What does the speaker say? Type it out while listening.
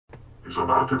Die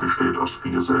Sonate besteht aus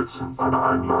 4 Sätzen, einer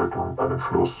Einleitung, einem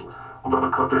Schluss und einer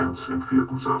Kadenz im 4.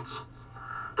 Satz.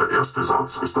 Der erste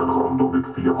Satz ist ein Rondo mit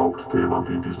 4 Hauptthemen,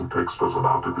 die in diesem Text der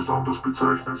Sonate besonders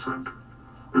bezeichnet sind.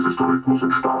 Es ist der Rhythmus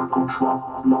in stark und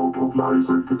schwach, laut und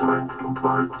leise, gedrängt und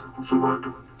weit und so weiter.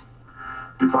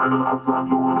 Die feinen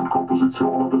Abwandlungen und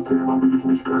Kompositionen der Themen will ich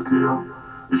nicht erklären.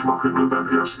 Ich mache nur beim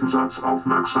ersten Satz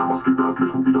aufmerksam auf die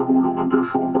wörtlichen Wiederholungen der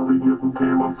schon variierten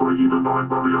Themen vor jeder neuen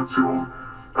Variation,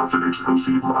 auf den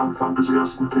explosiven Anfang des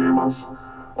ersten Themas,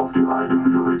 auf die reine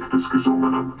Lyrik des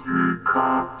gesungenen YK,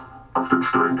 auf den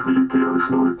streng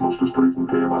militärischen Rhythmus des 3.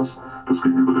 Themas, das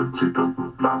gegenüber dem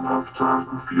zitternden, langhaft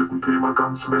zarten 4. Thema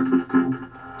ganz männlich klingt,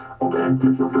 und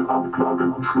endlich auf den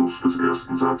anklagenden Schluss des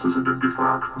ersten Satzes in den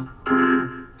gefragten T.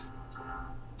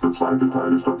 Der zweite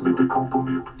Teil ist auf Mitte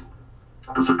komponiert.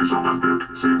 Dass er gesungen wird,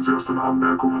 sehen Sie aus den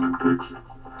Anmerkungen im Text.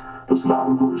 Das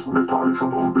Largo ist metallisch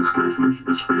und unbestechlich,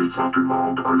 es fehlt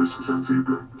Sentiment und alles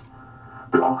Sensible.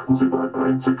 Beachten Sie bei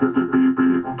Einzigerte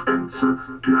BB und Enze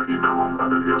die Erinnerung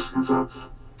an den ersten Satz.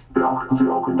 Beachten Sie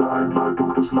auch in der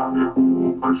Einleitung das lange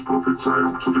U als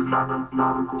Prophezeiung zu dem langen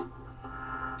Largo.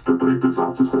 Der 3.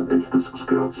 Satz ist ein echtes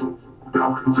Scherzo.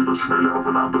 Beachten Sie das schnelle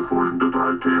Aufeinanderfolgen der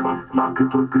 3 Themen,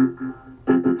 Langedrücke,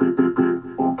 PPPPP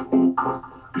und OK,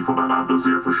 die voneinander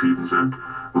sehr verschieden sind,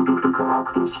 wodurch der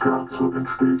Charakter Scherzo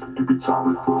entsteht, die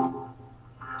bizarre Form.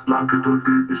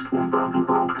 Langedrücke ist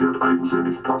unwandelbar und kehrt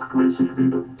eigensinnig taktmäßig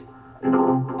wieder. In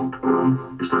Rumpf und Rumpf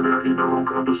ist eine Erinnerung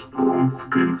an das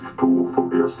Rumpf-Gilf-To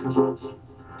vom ersten Satz.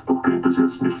 Doch klingt es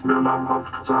jetzt nicht mehr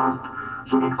langhaft zart,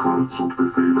 sondern kurz und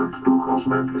befehlend, durchaus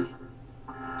männlich.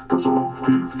 Das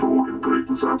Rumpf-Gilf-To im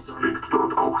 3. Satz klingt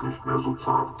dort auch nicht mehr so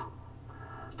zart.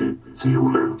 Die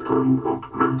Ziolentren und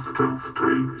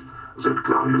Lymphtümpftrill sind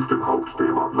klanglich dem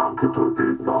Hauptthema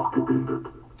Langedrücke nachgebildet.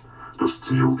 Das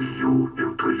Zio-Iu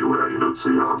im Trio erinnert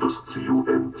sehr an das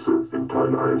Zio-Enze in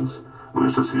Teil 1, nur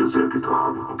ist es hier sehr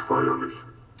getragen und feierlich.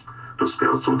 Das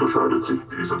Scherzo unterscheidet sich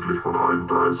wesentlich von allen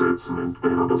 3 Sätzen, in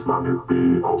denen das lange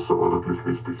B außerordentlich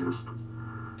wichtig ist.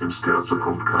 Im Scherzo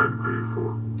kommt kein B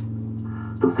vor.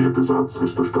 Der 4. Satz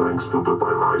ist der strengste und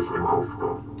dabei reich im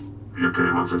Aufbau. 4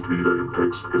 Themen sind wieder im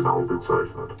Text genau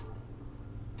bezeichnet.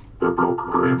 Der Block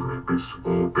Rem bis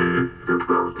OB wird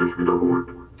wörtlich wiederholt.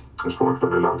 Es folgt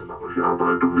eine lange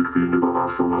Durcharbeitung mit vielen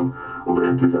Überraschungen und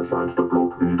endlich erscheint der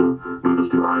Block wieder, nur dass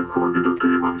die Reihenfolge der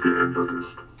Themen geändert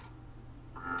ist.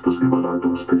 Das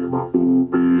Überleitungsthema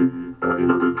OB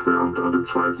erinnert entfernt an den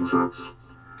 2. Satz.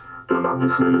 Der lange,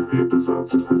 schnelle 4.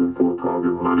 Satz ist für den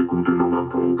Vortragenden eine gute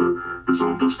Nummernprobe,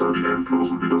 besonders da die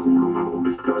endlosen Wiederholungen, um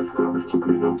nicht gleichförmig zu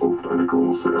klingen, oft eine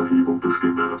große Erhebung der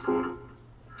Stimme erfordern.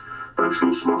 Beim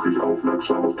Schluss mache ich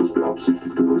aufmerksam auf das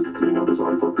beabsichtigte Rückklingen des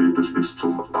Alphabetes bis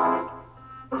zum A.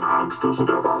 Man ahnt das und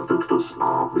erwartet das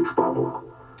A mit Spannung,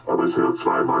 aber es hört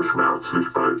zweimal schmerzlich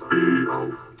bei B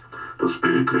auf. Das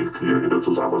B klingt hier in der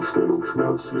Zusammenstellung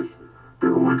schmerzlich.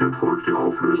 Beruhigend folgt die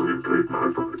Auflösung im 3.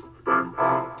 Alphabet beim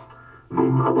A.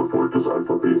 Nun aber folgt das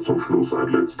Alphabet zum Schluss ein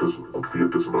letztes und 4.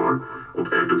 Mal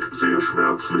und endet sehr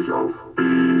schmerzlich auf B.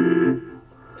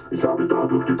 Ich habe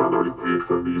dadurch die Banalität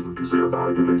vermieden, die sehr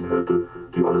nahe gelegen hätte,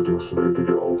 die allerdings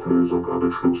nötige Auflösung an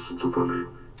den Schluss zu verlegen.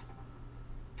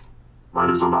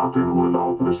 Meine Sonate in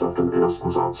Urlauten ist auf den ersten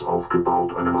Satz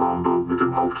aufgebaut, einem Rondo mit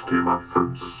dem Hauptthema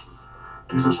 5.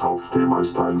 Dieses Hauptthema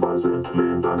ist teilweise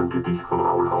entlehnt einem Gedicht von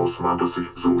Raoul Hausmann, das sich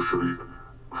so schrieb.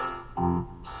 Und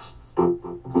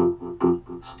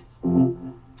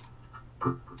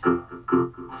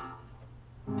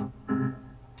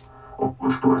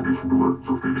ursprünglich nur,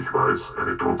 soviel ich weiß,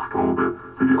 eine Druckprobe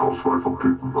für die Auswahl von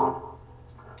Typen war.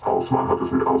 Hausmann hat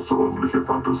es mit außerordentlicher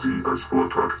Fantasie als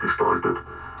Vortrag gestaltet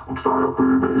und da er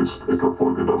Böhme ist, etwa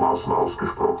folgendermaßen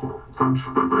ausgesprochen: 5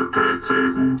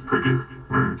 Zählen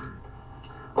vergiften.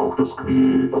 Auch das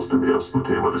Knie aus dem ersten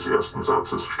Thema des ersten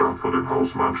Satzes stammt von den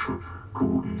Hausmannschen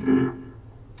QIE.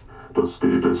 Das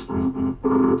D des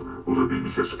oder wie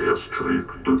ich es erst schrieb,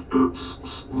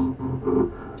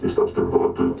 ist aus dem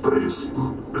Worte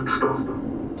Dresden entstanden.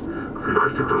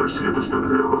 Vielleicht interessiert es den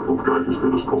Hörer, obgleich es für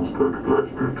das Kunstwerk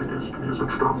gleichgültig ist, wie es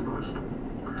entstanden ist.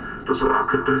 Das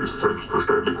Rakete ist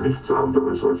selbstverständlich nichts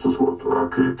anderes als das Wort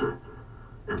Rakete.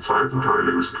 Im 2. Teil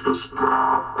ist das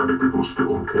Ra eine bewusste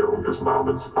Umkehrung des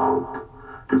Namens Arp.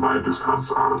 Gemeint ist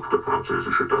Hans Arp, der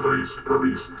französische Dadaist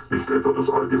Paris, nicht etwa das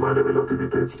allgemeine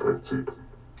Relativitätsprinzip.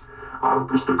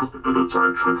 Arp ist der Gründer der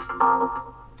Zeitschrift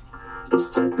Arp. Das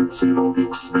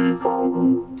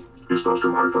ZYXWVU ist aus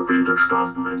dem Alphabet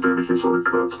entstanden, indem ich es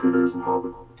rückwärts gelesen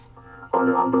habe.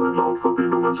 Alle anderen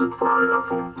Lautverbindungen sind frei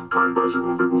erfunden, teilweise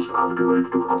unbewusst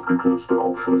angeregt durch abgekürzte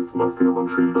Aufschriften auf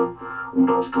Firmenschildern und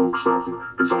Ausdruckssachen,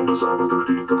 besonders aber durch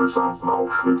die interessanten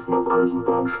Aufschriften auf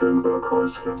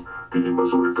Eisenbahnstellwerkhäuschen, die immer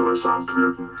so interessant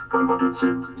wirken, weil man den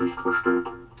Sinn nicht versteht.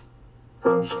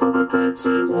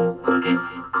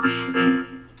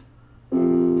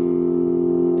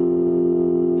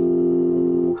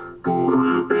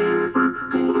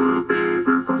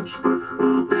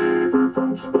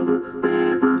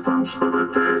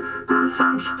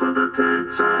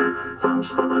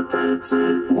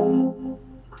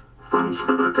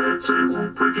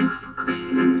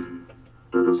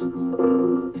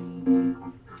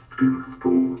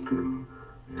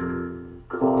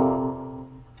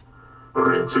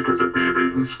 Ticket the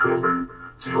baby is coming,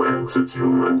 to enter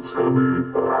to ends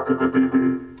coming, rock the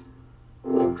baby,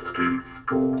 und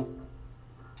Stiftung.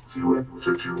 To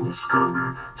enter to is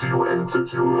coming, to enter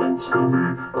to ends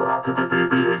coming, rock the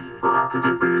baby, rock the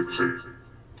baby.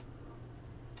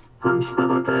 Punch for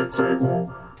the dead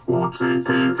table, or take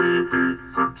a baby,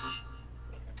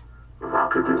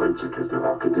 rocket the rent ticket, the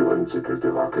rocket the rent ticket, the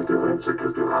rocket the rent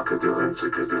ticket, the rocket the rent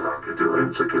ticket, the rocket the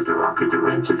rent ticket, the rocket the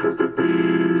rent ticket, the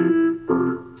baby.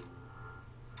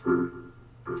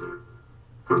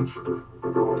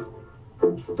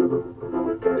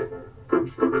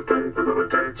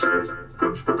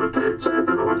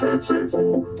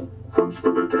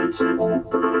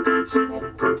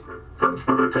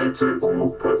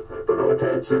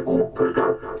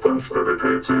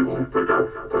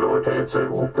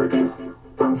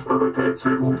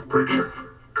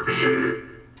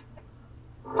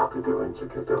 Rocket doing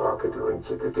ticket, the rocket doing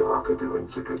ticket, the rocket doing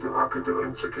ticket, the rocket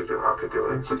doing ticket, the rocket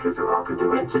doing ticket, the rocket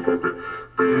doing ticket,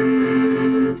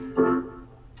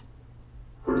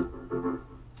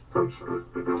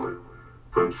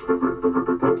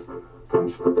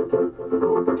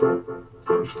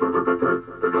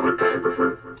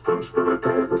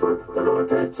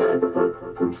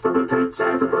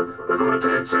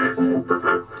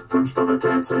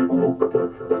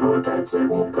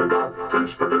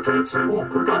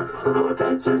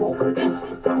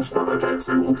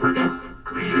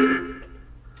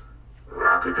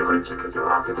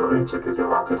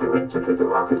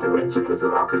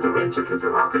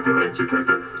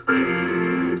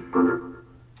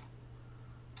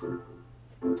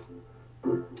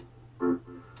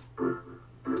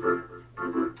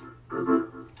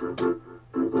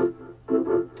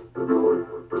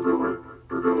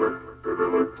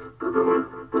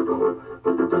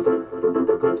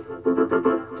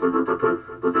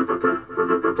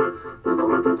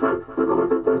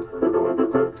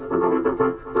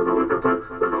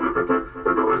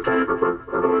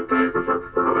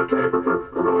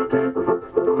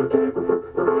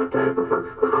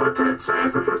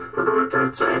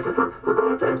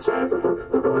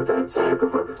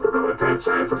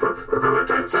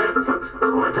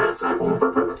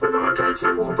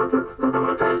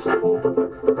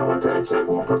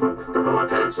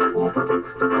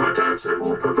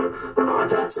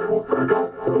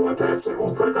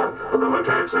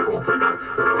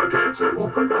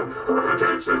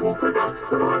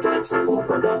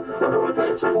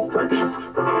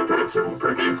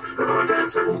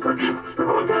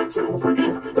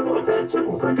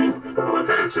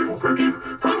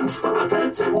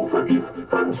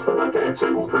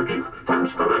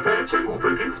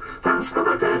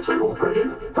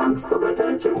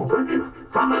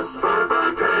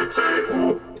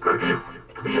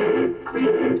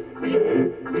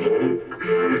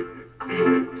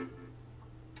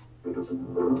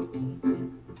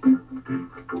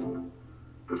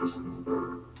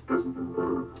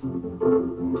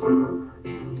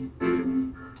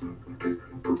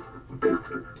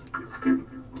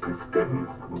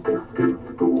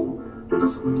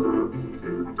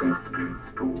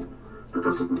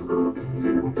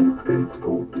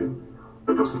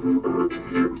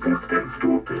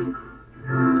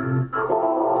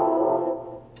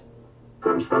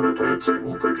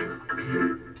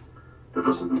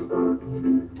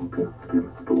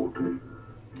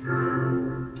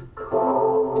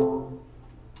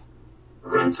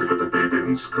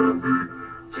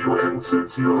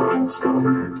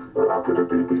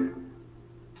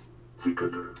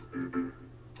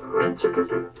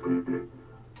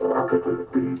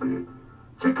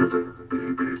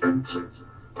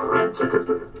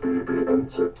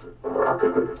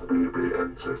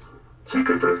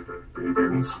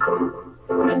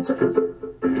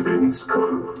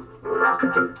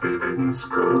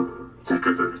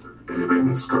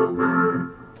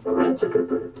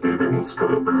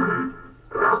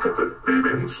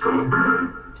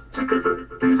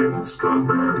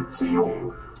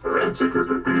 Lebenskonvention.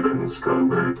 Entwickelte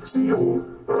Lebenskonvention.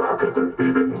 Rockete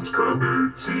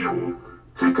Lebenskonvention.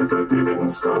 Tickete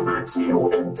Lebenskonvention.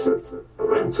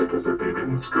 Entwickelte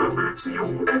Lebenskonvention.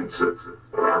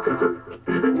 Rockete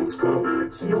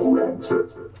Lebenskonvention.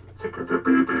 Tickete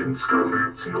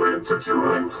Lebenskonvention.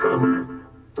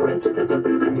 Entwickelte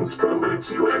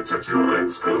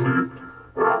Lebenskonvention.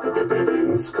 Rocket the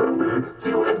baby's coming,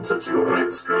 to enter to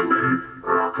let's coming,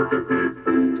 rocket the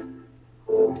baby,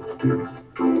 off the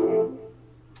door,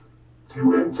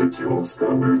 to enter to let's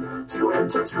coming, to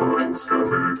enter to let's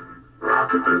coming,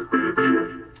 rocket the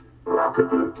baby, rocket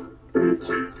the baby,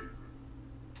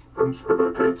 and spell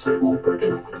the say open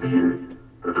the beer,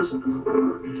 that isn't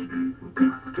early,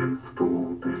 gifted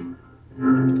to the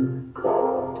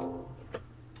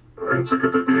enter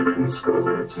the baby's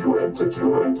coming, to enter to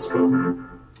let's coming,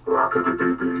 rocket the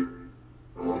baby,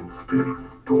 on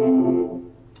the door,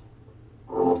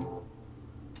 on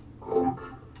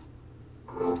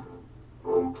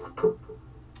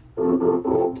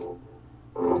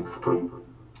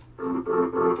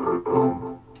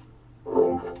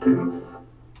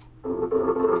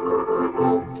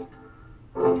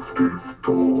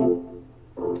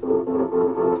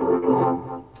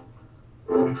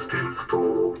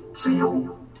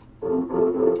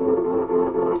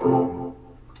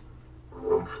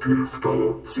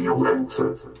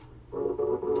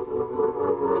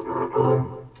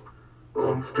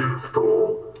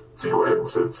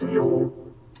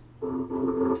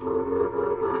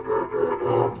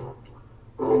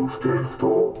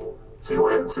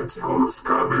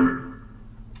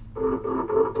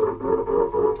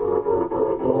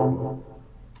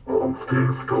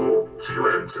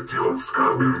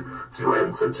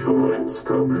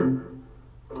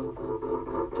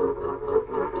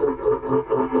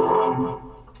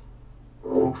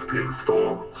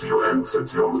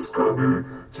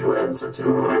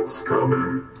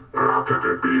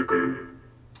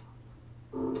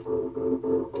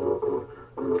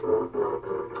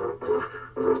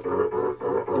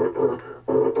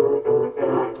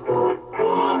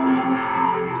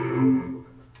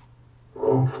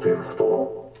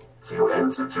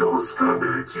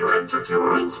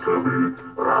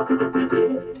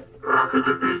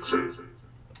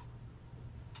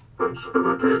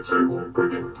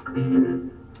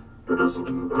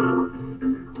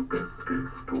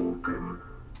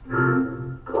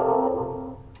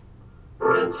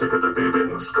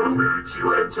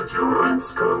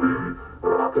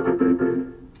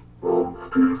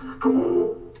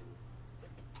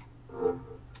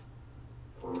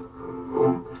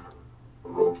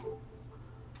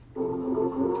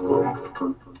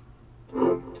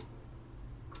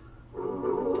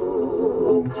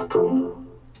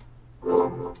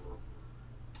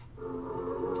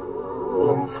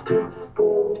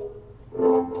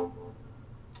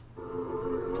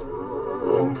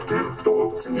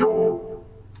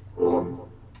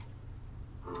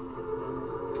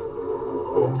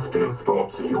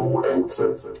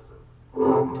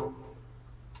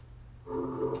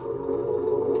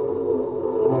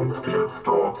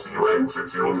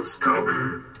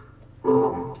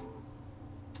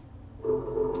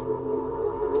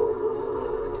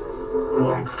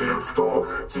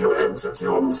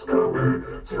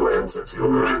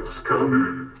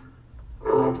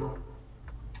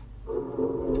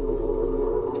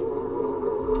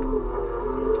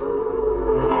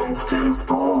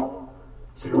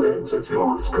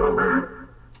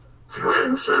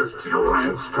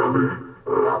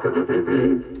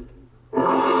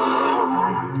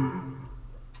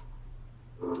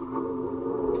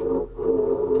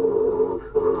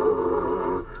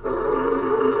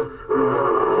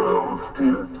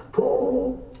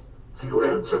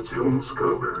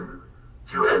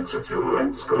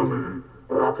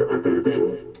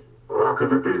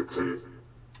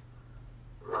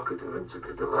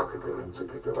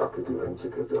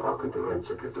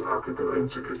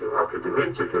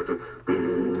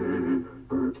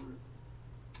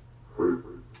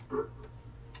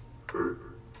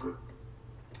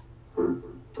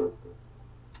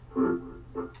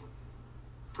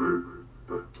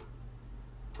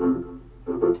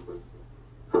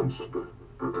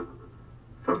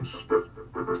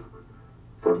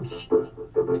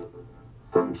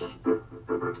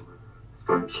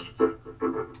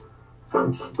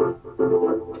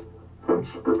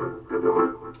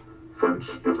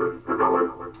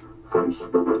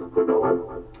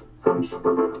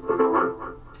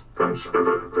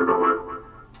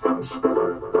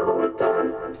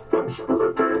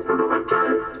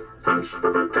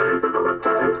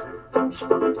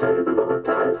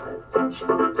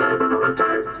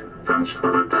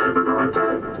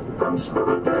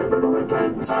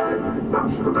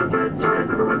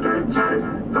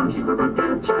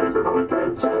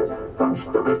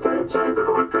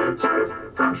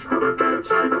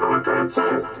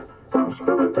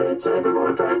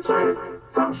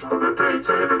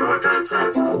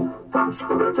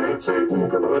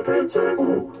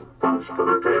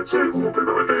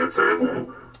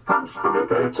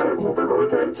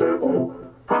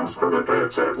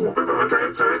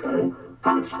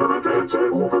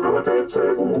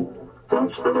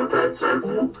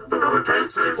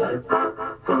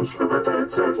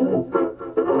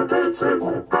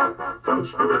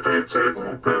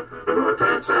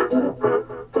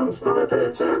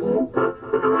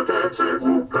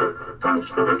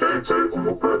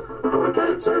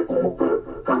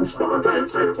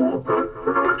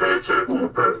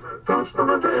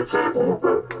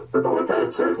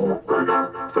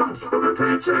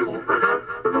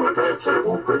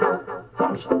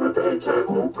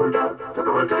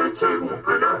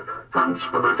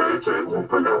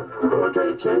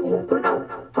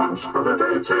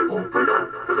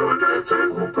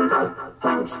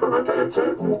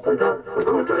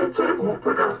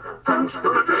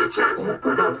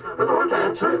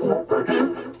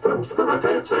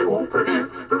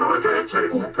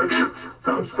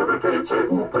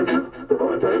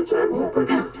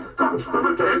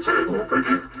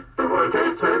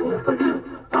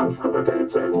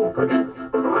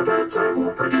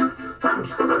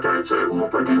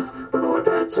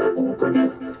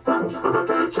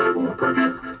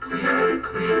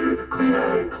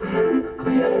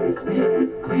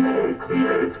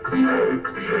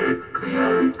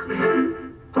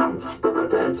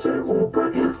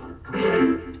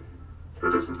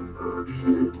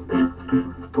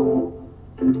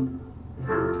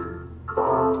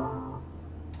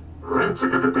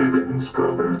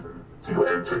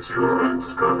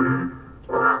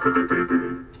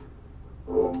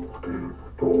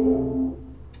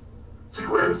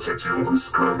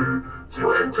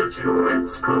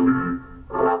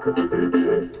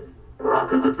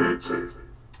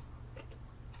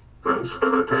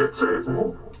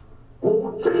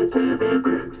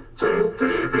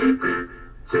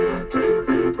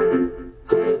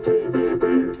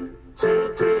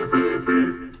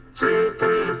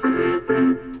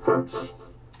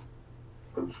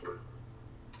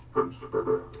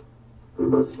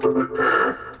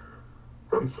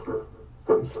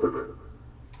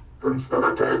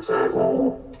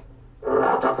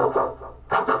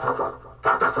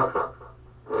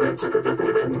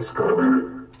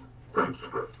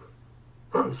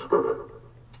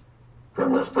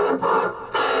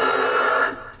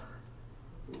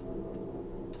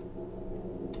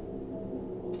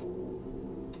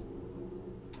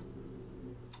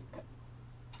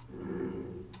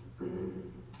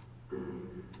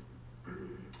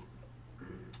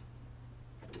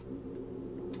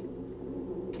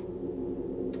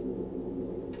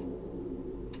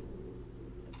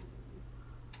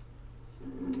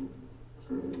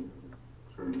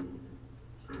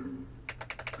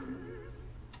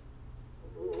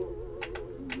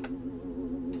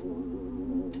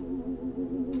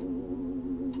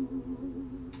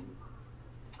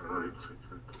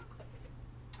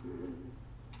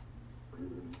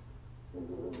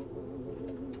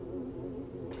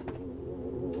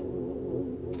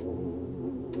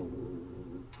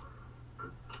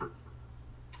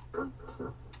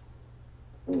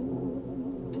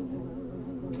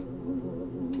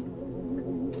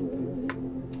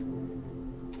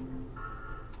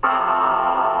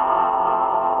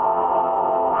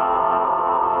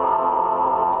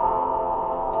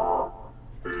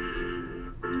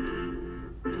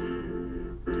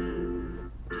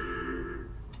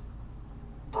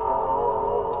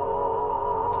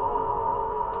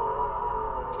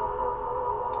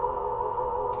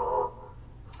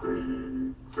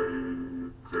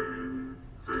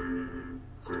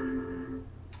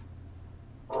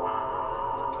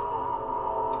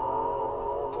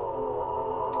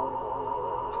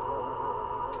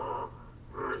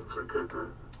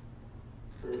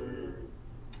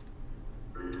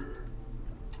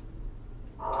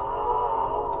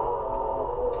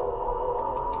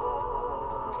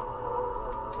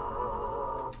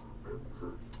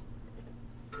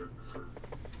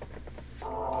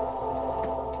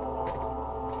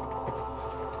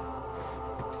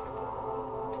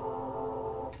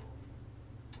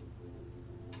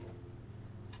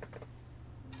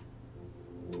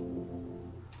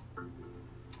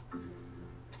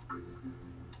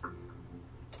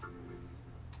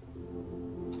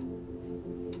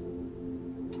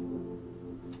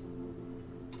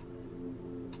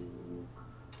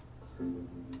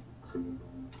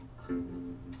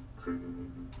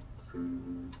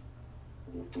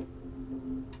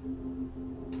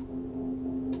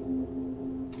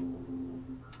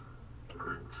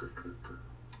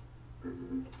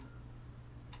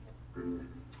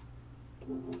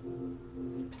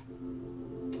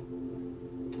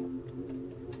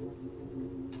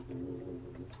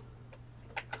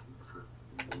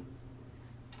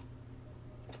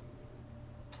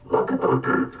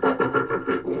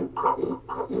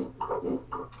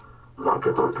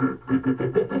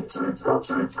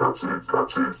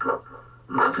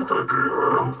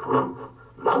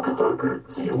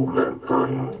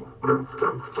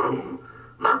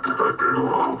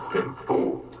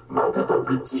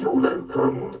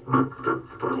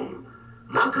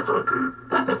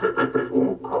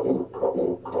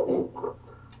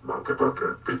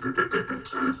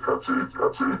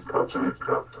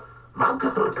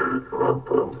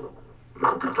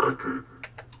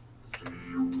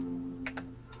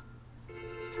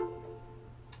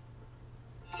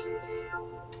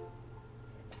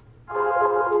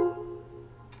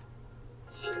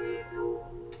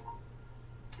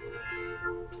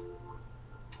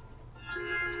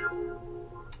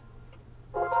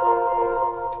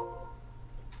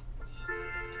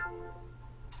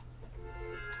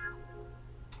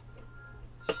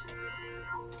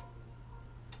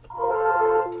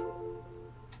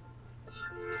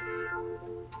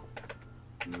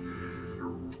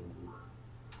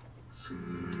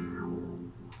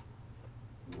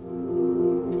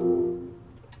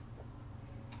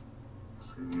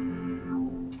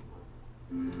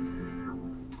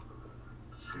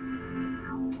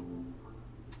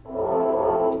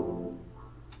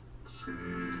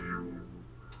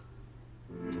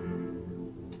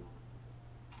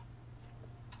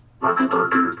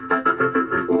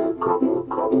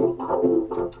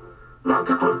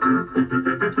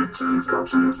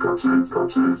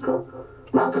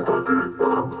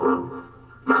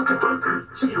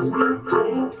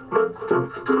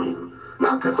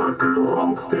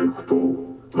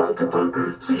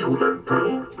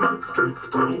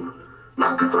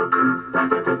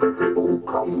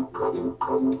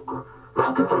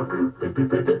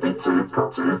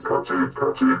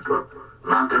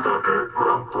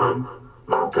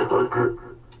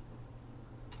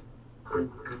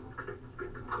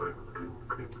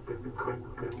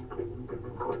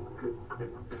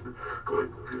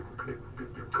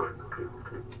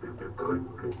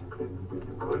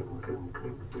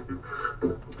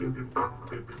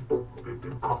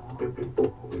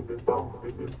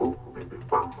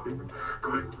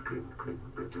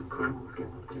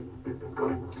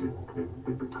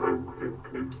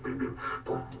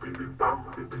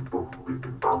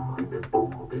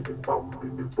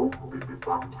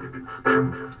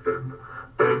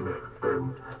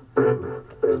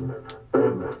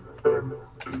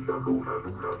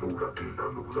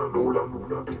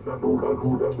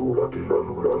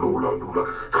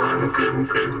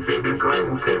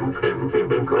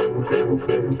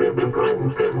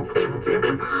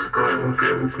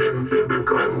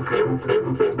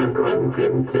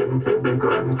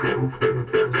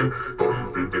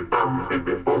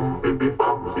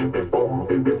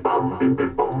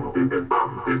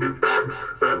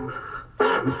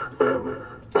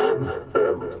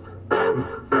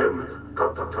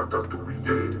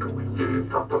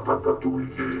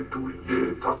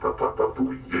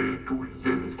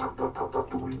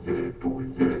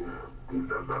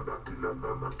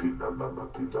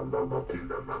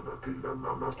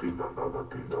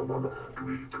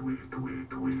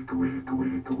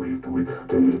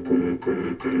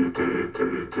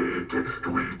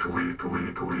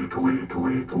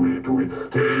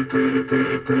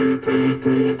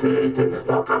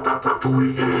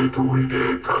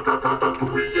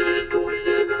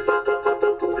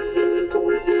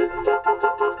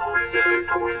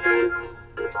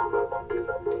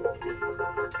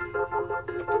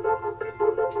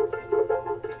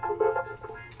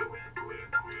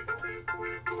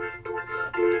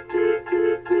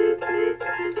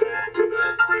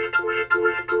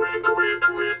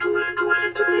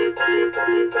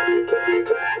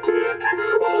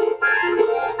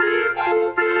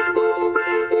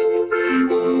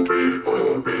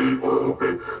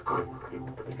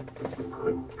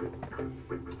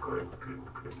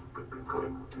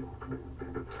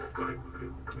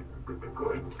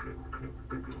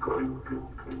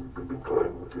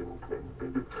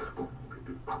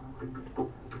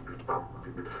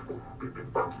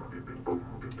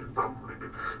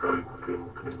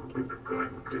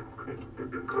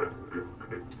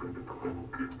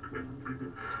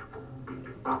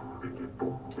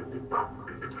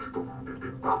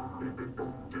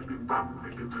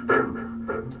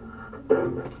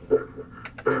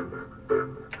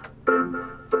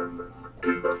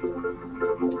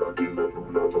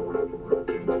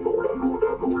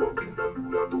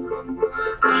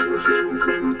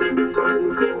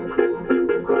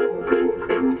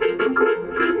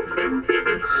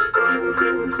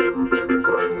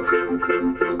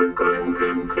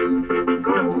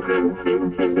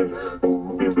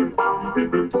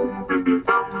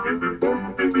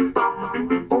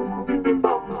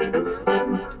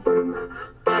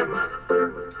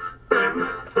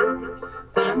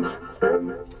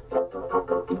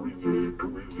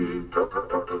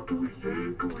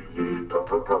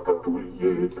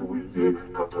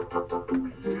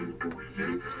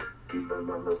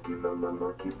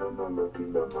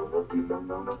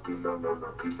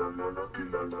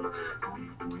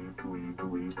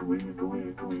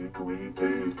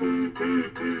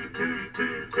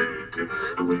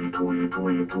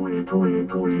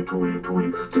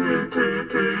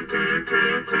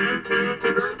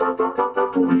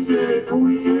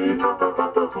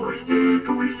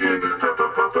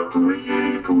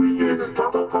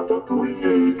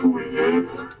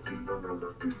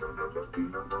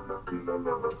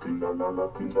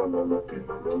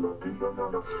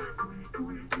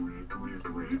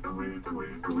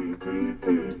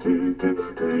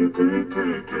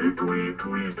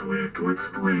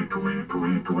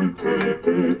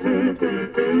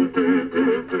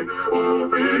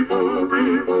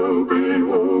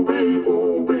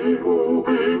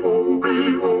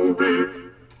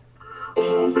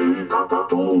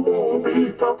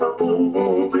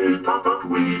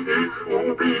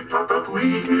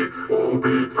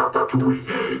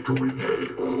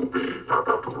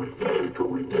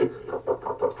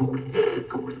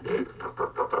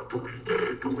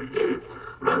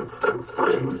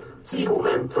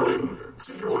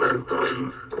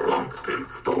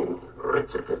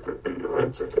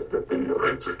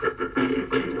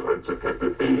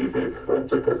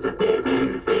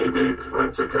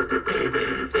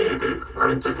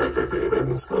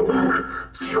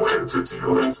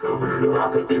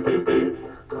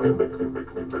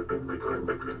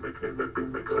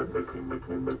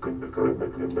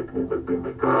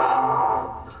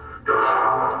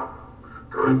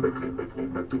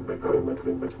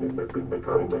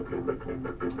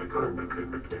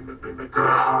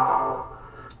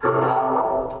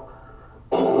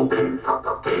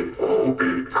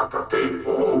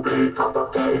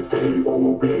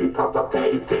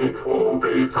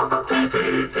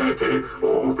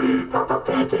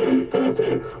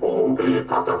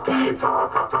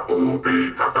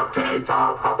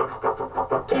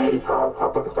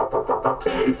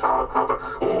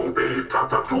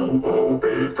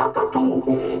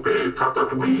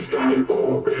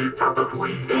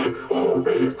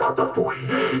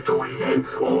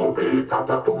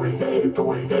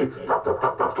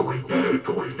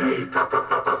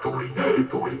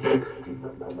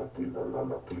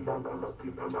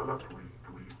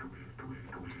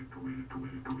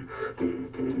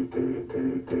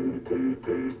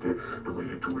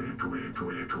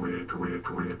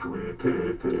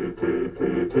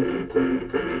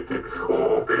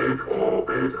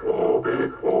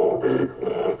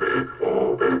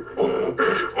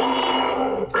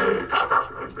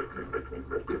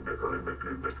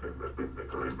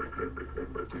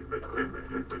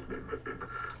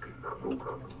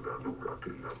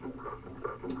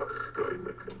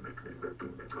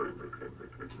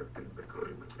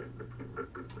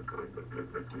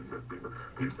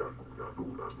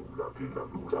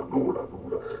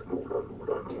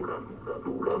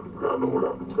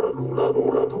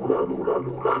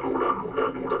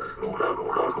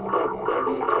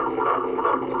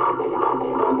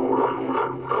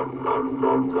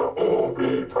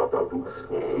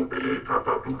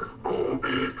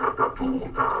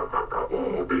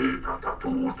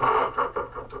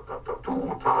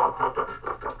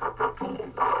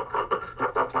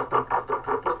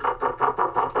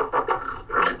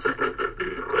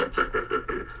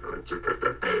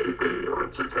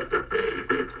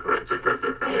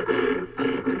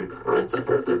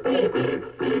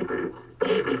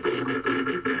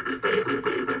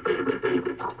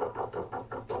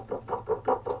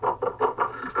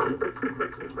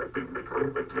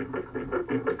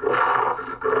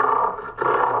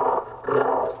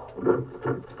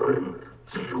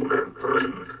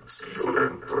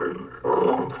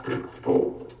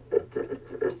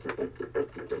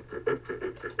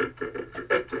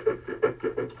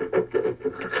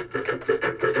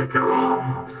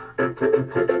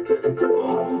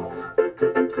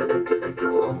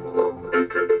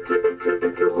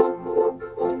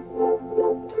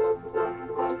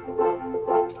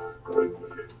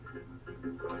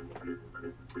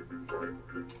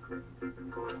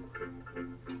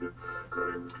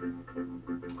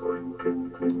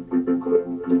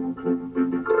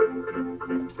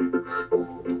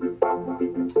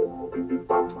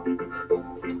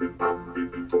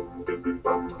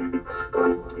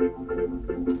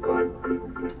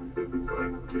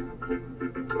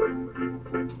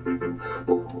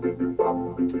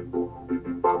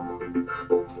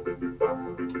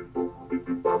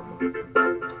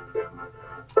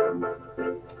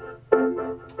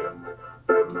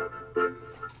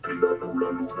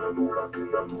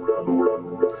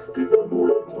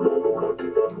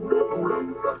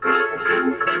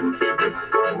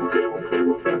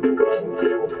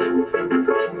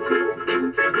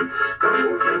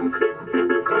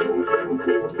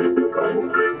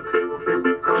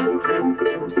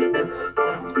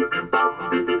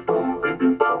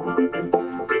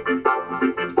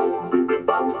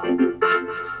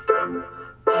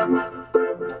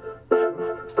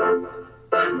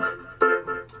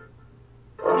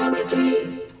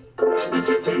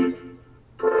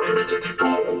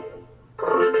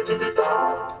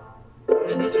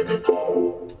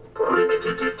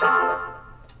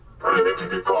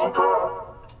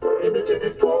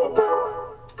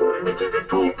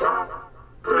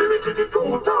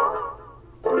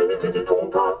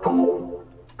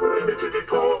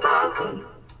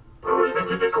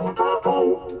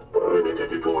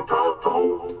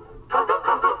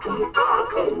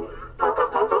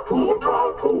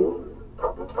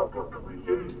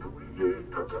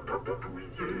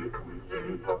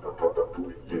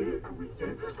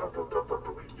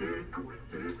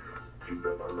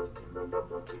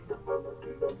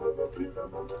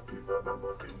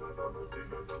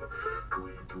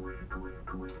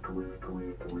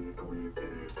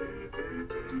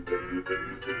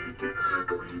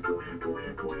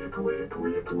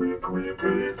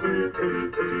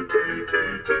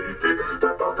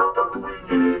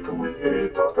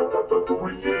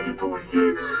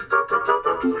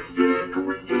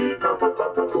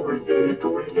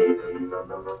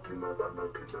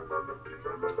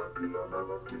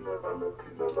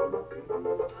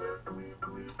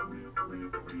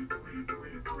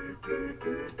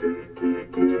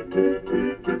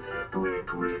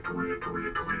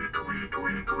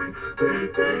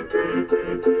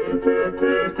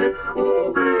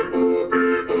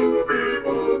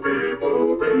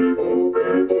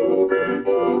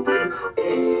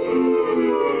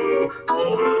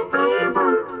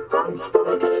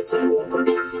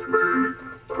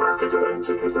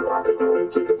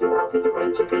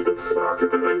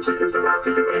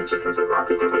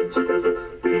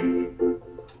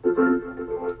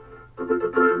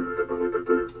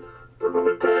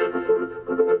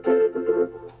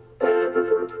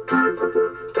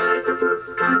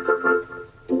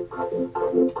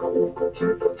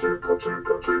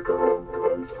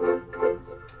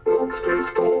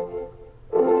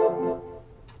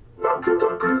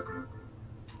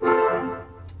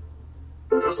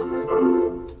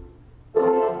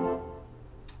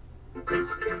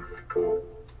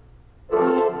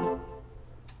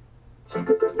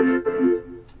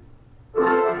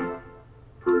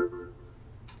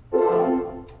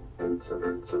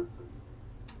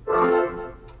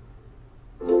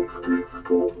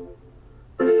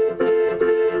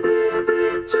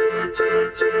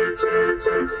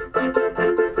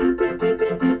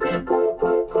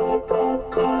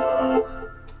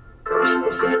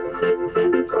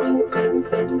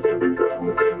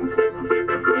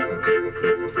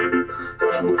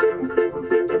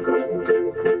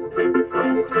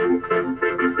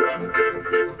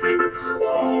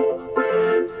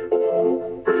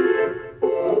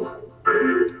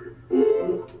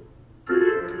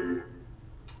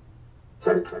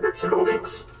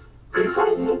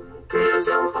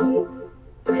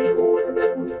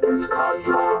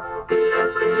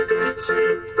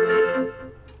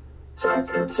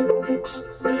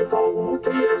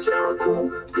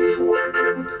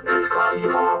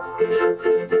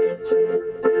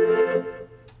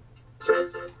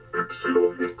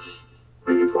ZYX,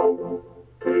 BV,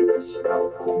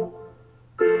 TSLQ,